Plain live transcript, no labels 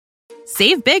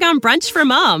Save big on brunch for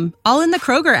mom, all in the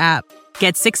Kroger app.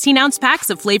 Get 16-ounce packs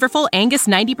of flavorful Angus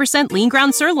 90% lean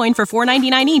ground sirloin for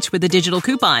 $4.99 each with a digital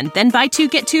coupon. Then buy 2,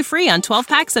 get 2 free on 12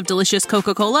 packs of delicious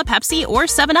Coca-Cola, Pepsi, or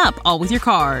 7-Up, all with your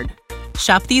card.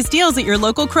 Shop these deals at your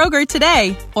local Kroger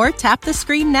today, or tap the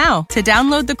screen now to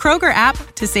download the Kroger app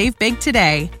to save big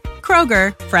today.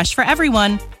 Kroger, fresh for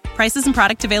everyone. Prices and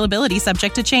product availability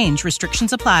subject to change.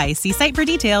 Restrictions apply. See site for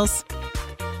details.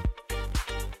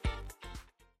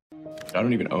 I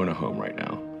don't even own a home right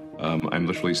now. I'm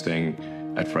literally staying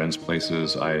at friends'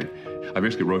 places. I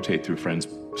basically rotate through friends'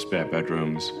 spare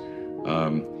bedrooms.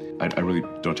 I really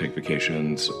don't take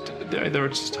vacations. There are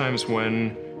just times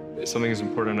when something is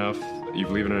important enough, you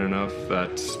believe in it enough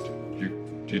that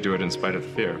you do it in spite of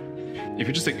fear. If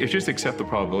you just accept the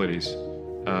probabilities,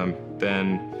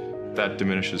 then that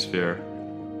diminishes fear.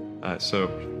 When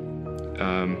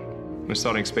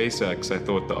starting SpaceX, I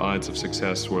thought the odds of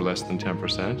success were less than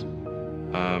 10%.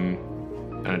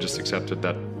 And I just accepted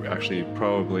that actually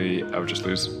probably I would just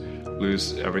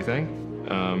lose everything.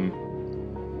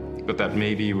 But that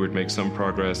maybe would make some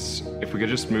progress. If we could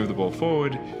just move the ball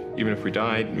forward, even if we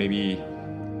died, maybe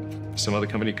some other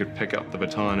company could pick up the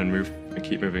baton and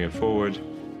keep moving it forward.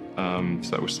 So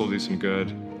that would still do some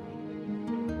good.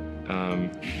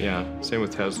 Same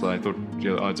with Tesla. I thought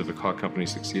the odds of a car company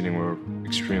succeeding were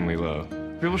extremely low.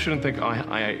 People shouldn't think,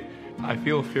 I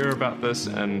feel fear about this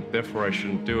and therefore I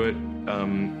shouldn't do it.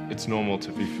 It's normal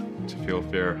to feel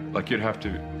fear. Like there'd have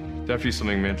to be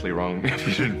something mentally wrong if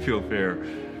you shouldn't feel fear.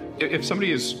 If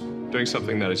somebody is doing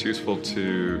something that is useful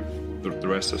to the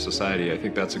rest of society, I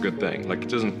think that's a good thing. Like it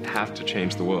doesn't have to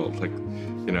change the world. Like,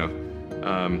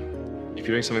 if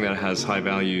you're doing something that has high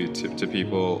value to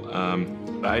people,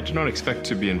 I do not expect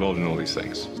to be involved in all these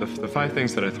things. The 5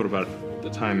 things that I thought about at the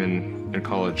time in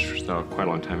college, quite a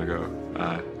long time ago,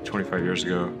 25 years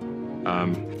ago,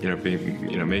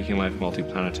 making life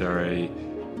multiplanetary,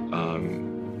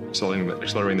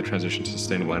 accelerating the transition to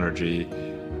sustainable energy,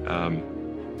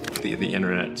 the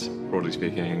internet, broadly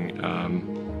speaking,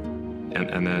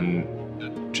 and then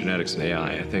genetics and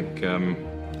AI. I think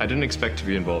I didn't expect to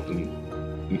be involved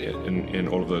in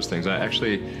all of those things. I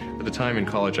actually, at the time in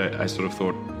college, I sort of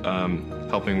thought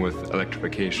helping with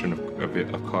electrification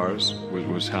of cars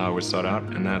was how I would start out,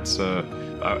 and that's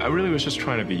I really was just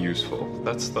trying to be useful.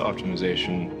 That's the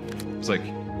optimization. It's like,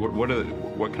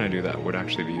 what can I do that would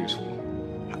actually be useful?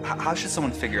 How should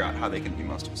someone figure out how they can be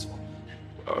most useful?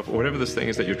 Whatever this thing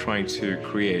is that you're trying to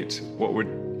create, what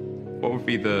would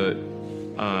be the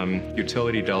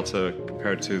utility delta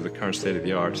compared to the current state of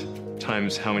the art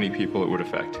times how many people it would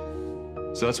affect?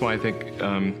 So that's why I think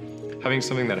having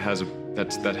something that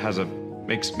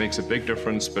makes a big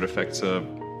difference but affects a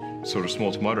sort of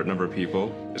small to moderate number of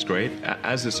people is great,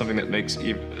 as is something that makes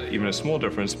even a small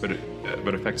difference but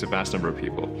affects a vast number of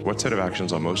people. What set of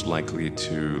actions are most likely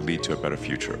to lead to a better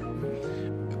future?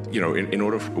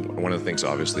 One of the things,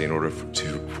 obviously, in order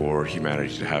for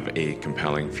humanity to have a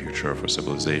compelling future for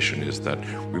civilization is that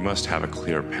we must have a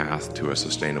clear path to a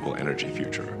sustainable energy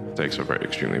future. Stakes are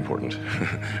extremely important,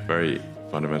 very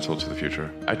fundamental to the future.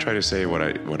 I try to say what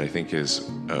I think is,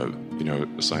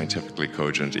 scientifically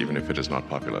cogent, even if it is not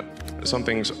popular. Some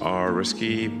things are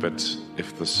risky, but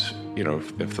if the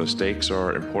stakes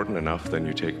are important enough, then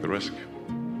you take the risk.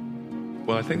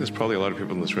 Well, I think there's probably a lot of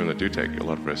people in this room that do take a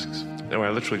lot of risks. I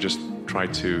literally just try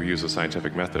to use a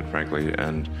scientific method, frankly,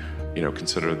 and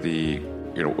consider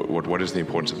what is the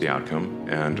importance of the outcome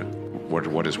and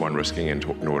what is one risking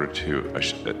in order to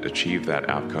achieve that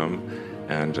outcome.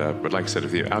 And but like I said,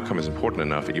 if the outcome is important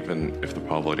enough, even if the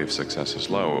probability of success is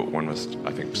low, one must,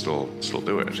 I think, still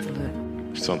do it.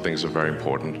 Some things are very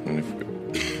important, and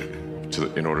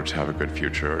in order to have a good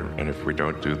future, and if we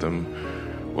don't do them,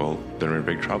 well, then we're in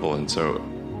big trouble. And so,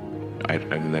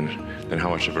 then how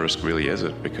much of a risk really is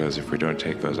it? Because if we don't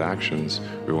take those actions,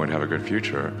 we won't have a good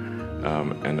future.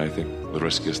 And I think the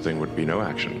riskiest thing would be no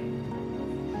action.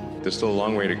 There's still a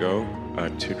long way to go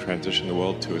to transition the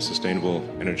world to a sustainable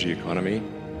energy economy.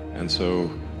 And so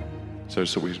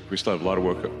we still have a lot of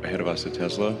work ahead of us at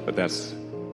Tesla, but that's...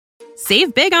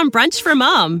 Save big on brunch for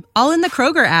mom, all in the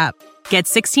Kroger app. Get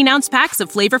 16-ounce packs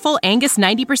of flavorful Angus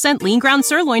 90% lean ground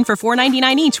sirloin for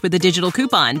 $4.99 each with a digital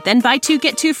coupon. Then buy 2,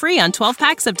 get 2 free on 12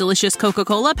 packs of delicious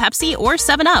Coca-Cola, Pepsi, or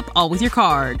 7-Up, all with your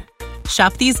card.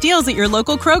 Shop these deals at your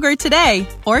local Kroger today,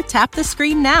 or tap the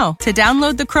screen now to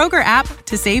download the Kroger app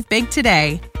to save big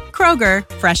today. Kroger,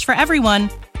 fresh for everyone.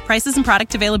 Prices and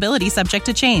product availability subject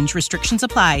to change. Restrictions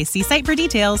apply. See site for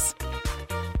details.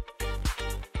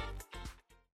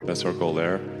 That's our goal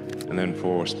there. And then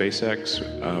for SpaceX,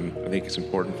 I think it's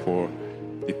important for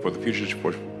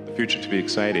the future to be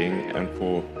exciting and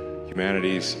for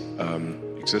humanity's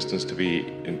existence to be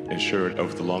ensured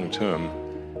over the long term,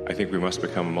 I think we must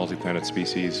become a multi-planet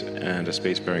species and a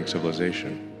spacefaring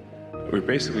civilization. We've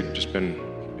basically just been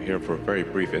here for a very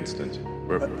brief instant.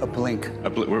 A blink.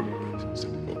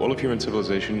 All of human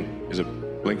civilization is a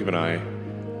blink of an eye,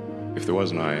 if there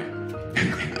was an eye,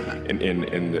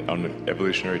 on an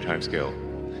evolutionary timescale.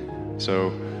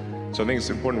 So I think it's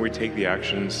important we take the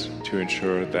actions to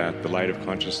ensure that the light of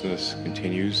consciousness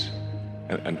continues,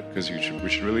 and because we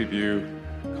should really view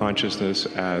consciousness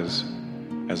as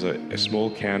a small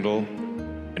candle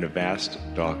in a vast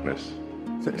darkness.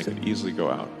 And it could easily go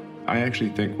out. I actually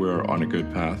think we're on a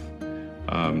good path,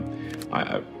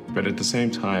 but at the same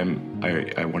time,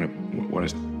 I want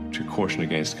to caution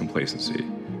against complacency.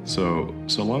 So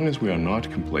long as we are not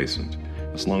complacent,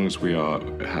 as long as we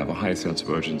have a high sense of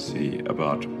urgency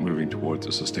about moving towards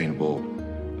a sustainable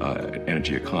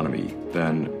energy economy,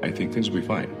 then I think things will be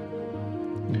fine.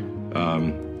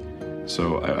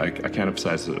 So I can't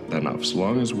emphasize that enough. So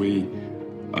long as we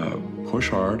push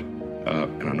hard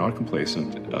and are not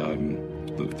complacent,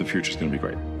 the future is going to be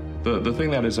great. The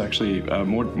thing that is actually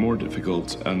more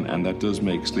difficult, and that does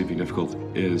make sleeping difficult,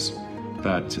 is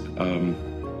that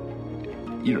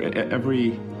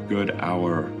every good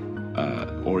hour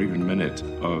or even minute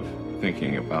of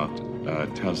thinking about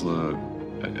Tesla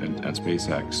and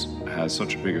SpaceX has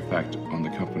such a big effect on the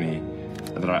company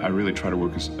that I really try to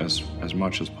work as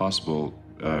much as possible,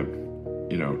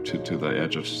 to the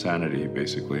edge of sanity,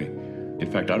 basically. In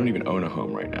fact, I don't even own a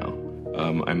home right now.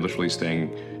 I'm literally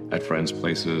staying at friends'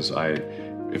 places.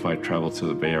 If I travel to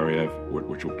the Bay Area,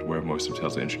 where most of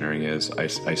Tesla engineering is, I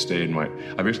stay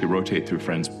I basically rotate through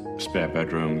friends' spare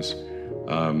bedrooms.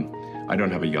 I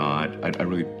don't have a yacht. I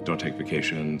really don't take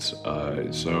vacations.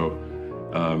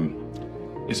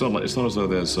 It's not as though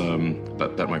there's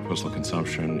that my personal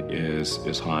consumption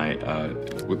is high.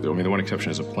 The one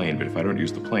exception is a plane, but if I don't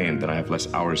use the plane, then I have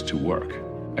less hours to work.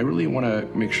 I really want to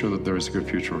make sure that there is a good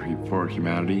future for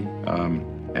humanity,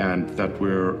 and that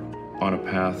we're on a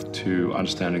path to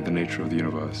understanding the nature of the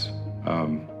universe,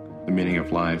 the meaning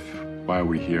of life, why are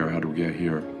we here, how do we get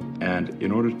here. And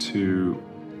in order to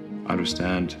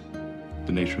understand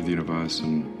the nature of the universe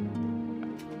and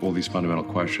all these fundamental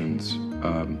questions,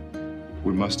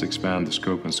 we must expand the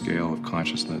scope and scale of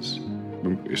consciousness.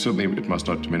 Certainly it must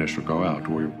not diminish or go out.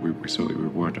 We certainly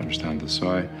won't understand this.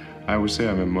 So I would say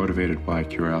I'm motivated by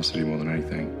curiosity more than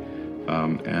anything,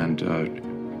 and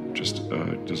just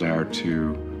a desire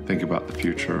to think about the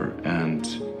future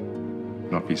and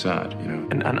not be sad,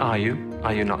 And are you?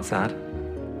 Are you not sad?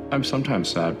 I'm sometimes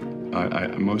sad.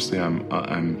 I'm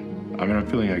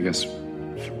feeling, I guess,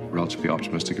 relatively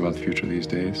optimistic about the future these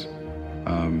days.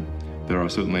 There are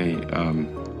certainly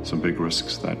some big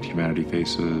risks that humanity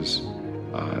faces.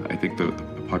 I think the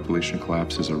population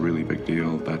collapse is a really big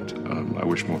deal that I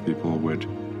wish more people would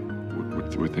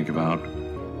think about,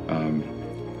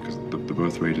 because the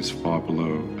birth rate is far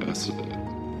below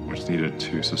what's needed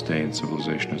to sustain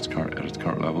civilization at its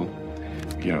current level.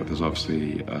 There's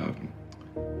obviously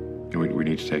we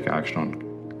need to take action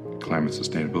on climate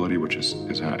sustainability, which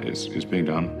is being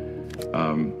done.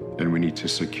 And we need to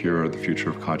secure the future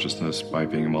of consciousness by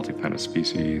being a multi-planet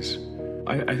species.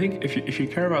 I think if you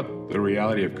care about the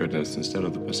reality of goodness instead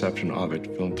of the perception of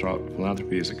it,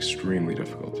 philanthropy is extremely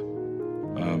difficult.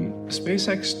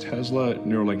 SpaceX, Tesla,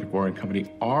 Neuralink, and Boring Company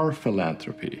are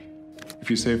philanthropy. If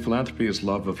you say philanthropy is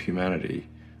love of humanity,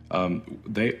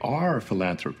 they are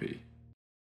philanthropy.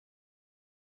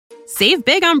 Save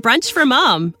big on brunch for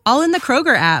mom, all in the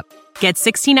Kroger app. Get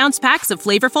 16-ounce packs of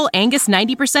flavorful Angus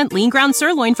 90% lean ground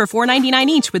sirloin for $4.99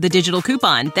 each with a digital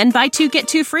coupon. Then buy 2, get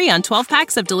 2 free on 12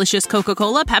 packs of delicious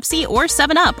Coca-Cola, Pepsi, or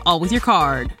 7-Up, all with your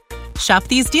card. Shop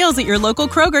these deals at your local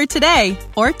Kroger today,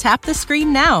 or tap the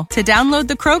screen now to download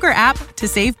the Kroger app to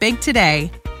save big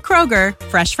today. Kroger,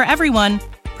 fresh for everyone.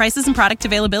 Prices and product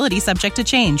availability subject to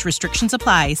change. Restrictions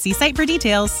apply. See site for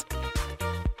details.